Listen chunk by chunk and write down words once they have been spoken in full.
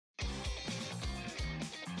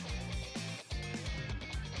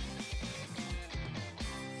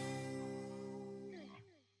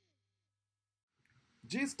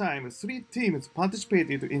This time, 3 teams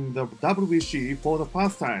participated in the WBC for the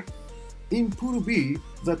first time. In Pool B,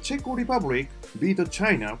 the Czech Republic beat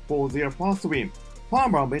China for their first win.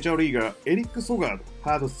 Former major leaguer Eric Sogard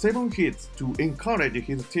had 7 hits to encourage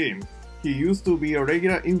his team. He used to be a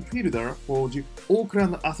regular infielder for the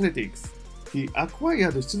Oakland Athletics. He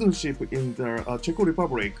acquired citizenship in the Czech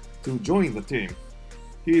Republic to join the team.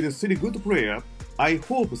 He is still a good player. I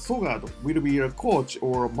hope Sogard will be a coach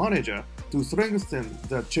or manager to strengthen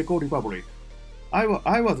the Czech Republic.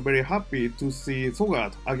 I was very happy to see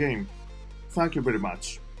Sogard again. Thank you very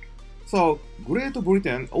much. So, Great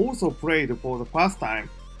Britain also played for the first time.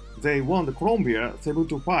 They won Colombia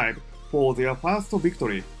 7-5 for their first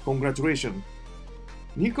victory. Congratulations.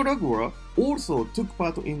 Nicaragua also took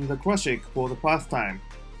part in the Classic for the first time,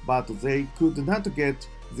 but they could not get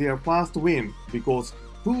their first win because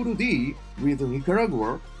Pool D with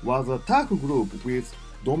Nicaragua was a tag group with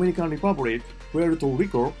Dominican Republic, Puerto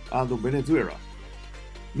Rico, and Venezuela.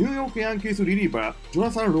 New York Yankees reliever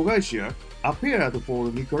Jonathan Logaisia appeared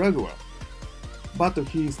for Nicaragua, but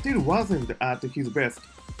he still wasn't at his best.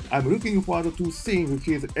 I'm looking forward to seeing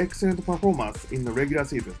his excellent performance in the regular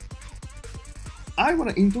season. I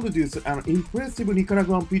want to introduce an impressive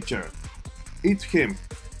Nicaraguan pitcher. It's him.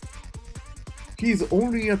 He's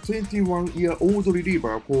only a 21-year-old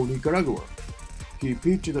reliever for Nicaragua. He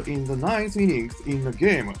pitched in the 9th innings in the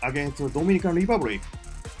game against the Dominican Republic.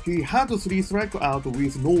 He had 3 strikeouts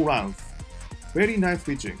with no runs. Very nice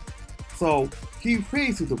pitching. So, he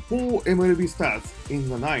faced 4 MLB stars in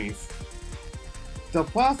the 9th. The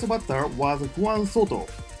first batter was Juan Soto.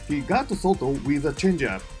 He got Soto with a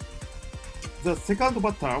changeup. The second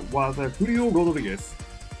batter was Julio Rodriguez.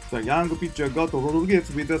 The young pitcher got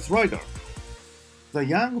Rodriguez with a slider.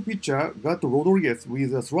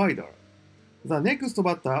 The next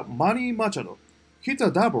batter, Manny Machado, hit a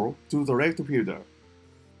double to the left fielder.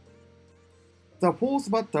 The fourth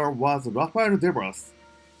batter was Rafael Devers.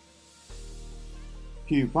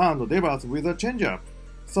 He found Devers with a changeup,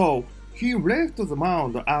 so he left the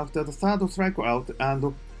mound after the third strikeout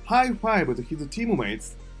and high-fived his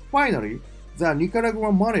teammates. Finally, the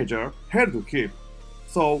Nicaraguan manager held him,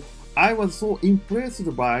 so I was so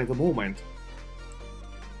impressed by the moment.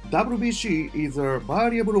 WBC is a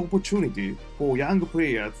valuable opportunity for young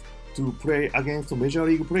players to play against major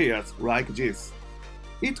league players like this.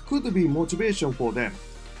 It could be motivation for them.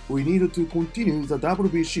 We need to continue the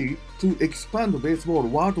WBC to expand baseball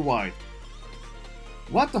worldwide.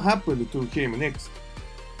 What happened to him next?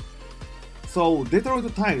 So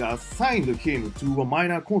Detroit Tigers signed him to a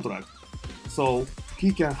minor contract, so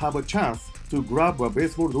he can have a chance to grab a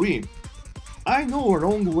baseball dream. I know a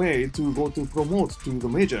long way to go to promote to the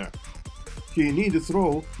major. He needs to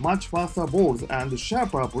throw much faster balls and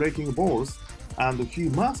sharper breaking balls, and he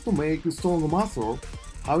must make strong muscle.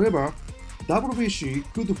 However, WBC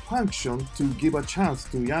could function to give a chance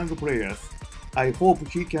to young players. I hope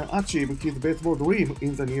he can achieve his baseball dream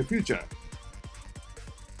in the near future.